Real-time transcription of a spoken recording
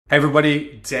Hey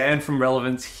everybody, Dan from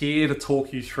Relevance here to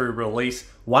talk you through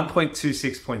release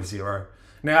 1.26.0.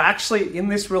 Now actually in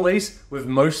this release, we've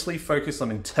mostly focused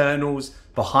on internals,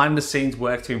 behind the scenes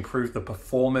work to improve the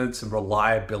performance and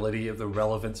reliability of the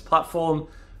Relevance platform.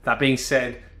 That being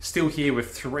said, still here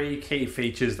with 3 key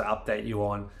features to update you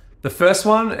on. The first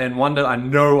one, and one that I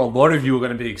know a lot of you are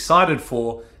going to be excited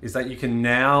for, is that you can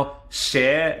now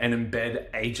share and embed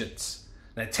agents.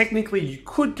 Now, technically, you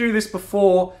could do this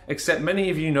before, except many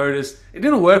of you noticed it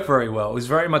didn't work very well. It was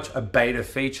very much a beta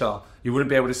feature. You wouldn't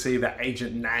be able to see the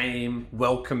agent name,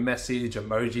 welcome message,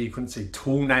 emoji. You couldn't see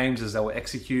tool names as they were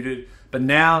executed. But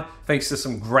now, thanks to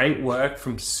some great work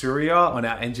from Surya on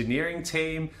our engineering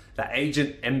team, the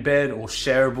agent embed or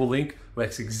shareable link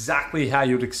works exactly how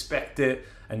you'd expect it.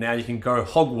 And now you can go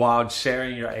hog wild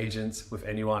sharing your agents with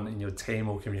anyone in your team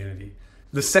or community.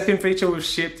 The second feature we've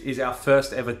shipped is our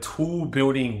first ever tool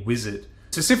building wizard.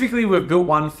 Specifically, we've built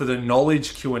one for the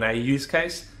knowledge Q&A use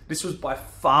case. This was by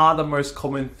far the most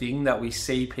common thing that we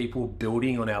see people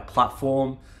building on our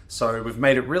platform. So we've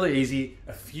made it really easy,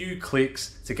 a few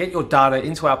clicks to get your data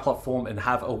into our platform and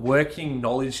have a working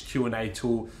knowledge Q&A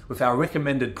tool with our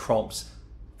recommended prompts.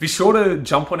 Be sure to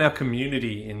jump on our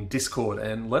community in Discord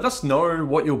and let us know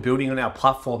what you're building on our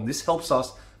platform. This helps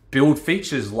us build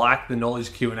features like the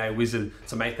Knowledge Q&A Wizard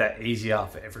to make that easier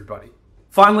for everybody.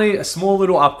 Finally, a small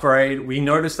little upgrade. We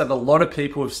noticed that a lot of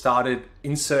people have started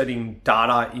inserting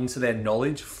data into their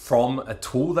knowledge from a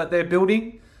tool that they're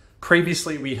building.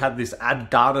 Previously, we had this add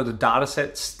data to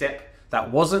dataset step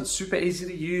that wasn't super easy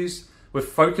to use. We've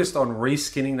focused on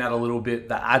reskinning that a little bit.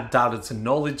 The add data to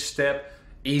knowledge step,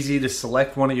 easy to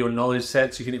select one of your knowledge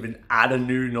sets. You can even add a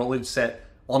new knowledge set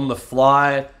on the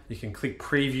fly. You can click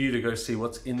preview to go see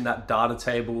what's in that data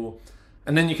table.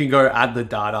 And then you can go add the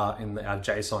data in our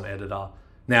JSON editor.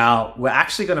 Now, we're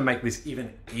actually going to make this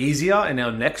even easier in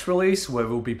our next release where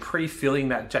we'll be pre-filling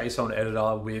that JSON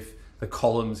editor with the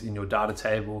columns in your data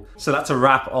table. So that's a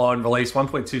wrap on release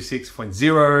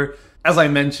 1.26.0. As I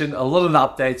mentioned, a lot of the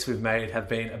updates we've made have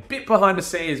been a bit behind the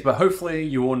scenes, but hopefully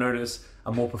you will notice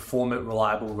a more performant,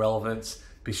 reliable Relevance.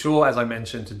 Be sure, as I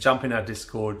mentioned, to jump in our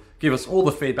Discord, give us all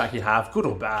the feedback you have, good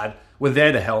or bad. We're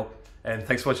there to help. And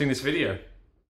thanks for watching this video.